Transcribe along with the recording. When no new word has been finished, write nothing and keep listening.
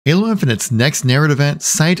Halo Infinite's next narrative event,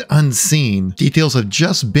 Sight Unseen, details have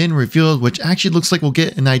just been revealed, which actually looks like we'll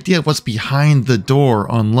get an idea of what's behind the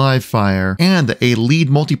door on Livefire, and a lead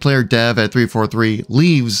multiplayer dev at 343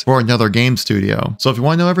 leaves for another game studio. So if you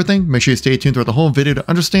want to know everything, make sure you stay tuned throughout the whole video to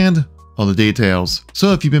understand all the details.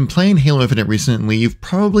 So if you've been playing Halo Infinite recently, you've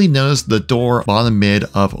probably noticed the door bottom mid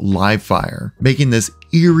of Livefire, making this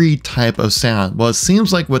eerie type of sound. Well, it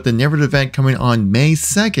seems like with the narrative event coming on May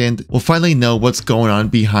 2nd, we'll finally know what's going on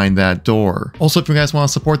behind that door. Also, if you guys want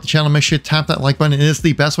to support the channel, make sure to tap that like button. It is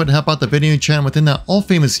the best way to help out the video channel within that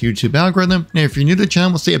all-famous YouTube algorithm. And if you're new to the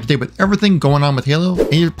channel, we'll stay up to date with everything going on with Halo,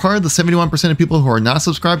 and you're part of the 71% of people who are not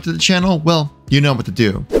subscribed to the channel, well, you know what to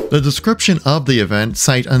do. The description of the event,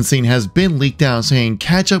 Sight Unseen, has been leaked out saying,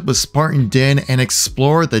 catch up with Spartan Den and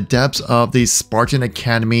explore the depths of the Spartan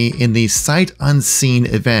Academy in the Sight Unseen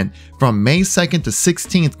event. From May 2nd to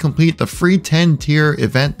 16th, complete the free 10-tier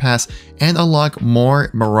event pass and unlock more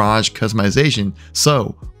Mirage customization.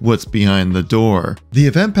 So, what's behind the door? The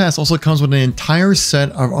event pass also comes with an entire set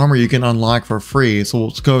of armor you can unlock for free. So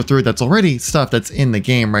we'll go through it. That's already stuff that's in the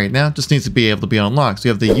game right now, just needs to be able to be unlocked. So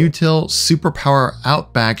you have the Util Superpower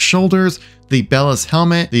Outback Shoulders, the Bellis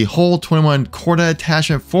helmet, the whole 21 Corda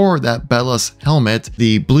attachment for that Bellis helmet,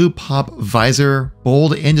 the blue pop visor,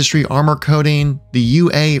 bold industry armor coating, the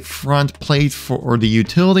UA front plate for the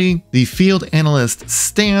utility, the field analyst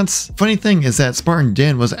stance. Funny thing is that Spartan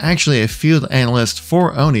Den was actually a field analyst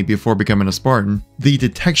for Oni before becoming a Spartan. The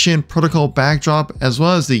detection protocol backdrop, as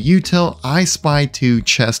well as the Util I Spy 2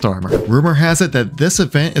 chest armor. Rumor has it that this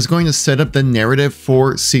event is going to set up the narrative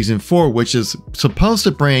for Season 4, which is supposed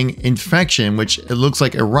to bring infection, which it looks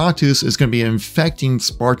like Eratus is going to be infecting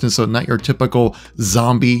Spartans, so not your typical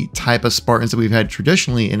zombie type of Spartans that we've had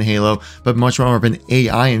traditionally in Halo, but much more of an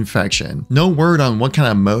AI infection. No word on what kind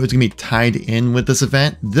of mode is going to be tied in with this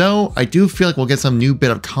event, though I do feel like we'll get some new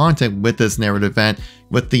bit of content with this narrative event,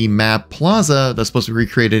 with the map Plaza that's supposed to be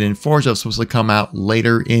recreated in Forge that's supposed to come out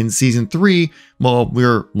later in Season 3. Well,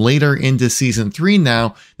 we're later into Season 3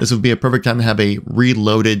 now. This would be a perfect time to have a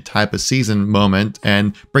reloaded type of season moment,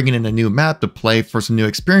 and bringing in a new map to play for some new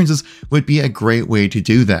experiences would be a great way to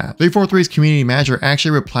do that. 343's community manager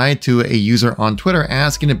actually replied to a user on Twitter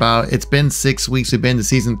asking about, it's been 6 weeks, we've been to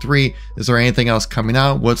Season 3, is there anything else coming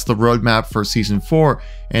out? What's the roadmap for Season 4?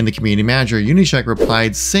 And the community manager, Unishack,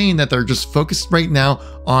 replied saying that they're just focused right now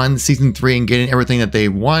on Season 3 and getting everything that they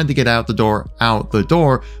wanted to get out the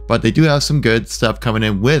door, but they do have some good stuff coming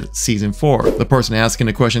in with Season 4. The person asking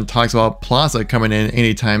the question talks about Plaza coming in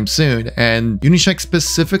anytime soon, and Unishack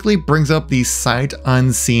specifically brings up the Sight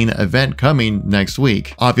Unseen event coming next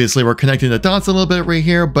week. Obviously, we're connecting the dots a little bit right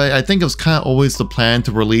here, but I think it was kind of always the plan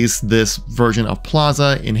to release this version of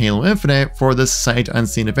Plaza in Halo Infinite for this Sight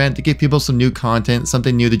Unseen event to give people some new content,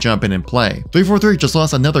 something new to jump in and play. 343 just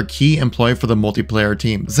lost another key employee for the multiplayer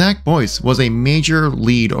team. Zach Boyce was a major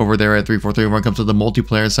lead over there at 343 when it comes to the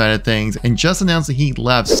multiplayer side of things, and just announced that he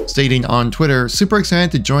left, stating on Twitter, super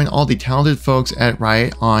excited to join all the talented folks at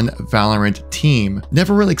Riot on Valorant team.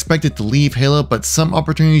 Never really expected to leave Halo, but some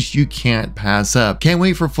opportunities you can't pass up. Can't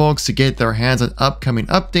wait for folks to get their hands on upcoming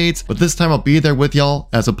updates, but this time I'll be there with y'all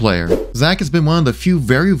as a player. Zach has been one of the few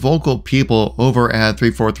very vocal people over at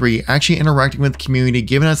 343, actually interacting with the community,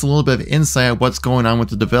 giving us a little bit of insight of what's going on with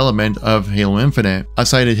the development of Halo Infinite. I've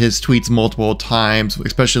cited his tweets multiple times,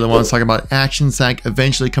 especially the ones talking about Action Sack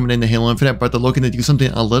eventually coming into Halo Infinite, but they're looking to do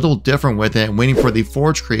something a little different with it and waiting for the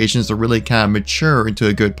Forge creations to really kind of mature into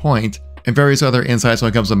a good point, and various other insights when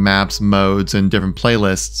it comes to maps, modes, and different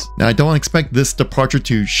playlists. Now, I don't expect this departure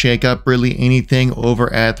to shake up really anything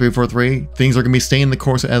over at 343. Things are going to be staying the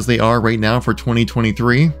course as they are right now for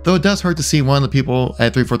 2023, though it does hurt to see one of the people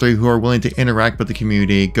at 343 who are willing to interact with the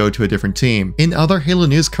community go to a different team. In other Halo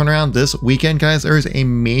news coming around this weekend, guys, there is a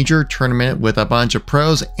major tournament with a bunch of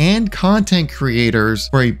pros and content creators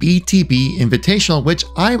for a BTB Invitational, which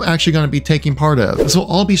I'm actually going to be taking part of. This will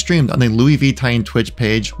all be streamed on the Louis V Titan Twitch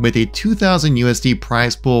page with a 2,000 USD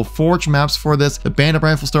prize pool, Forge maps for this, the Bandit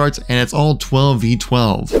Rifle starts, and it's all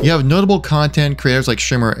 12v12. You have notable content creators like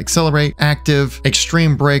Streamer Accelerate, Active,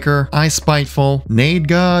 Extreme Breaker, I Spiteful, Nade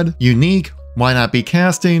God, Unique, Why Not Be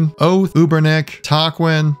Casting, Oath, Ubernick,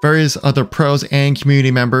 Tarquin, various other pros and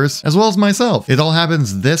community members, as well as myself. It all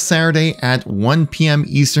happens this Saturday at 1 p.m.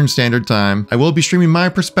 Eastern Standard Time. I will be streaming my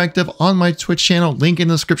perspective on my Twitch channel, link in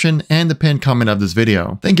the description and the pinned comment of this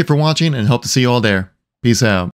video. Thank you for watching and hope to see you all there. Peace out.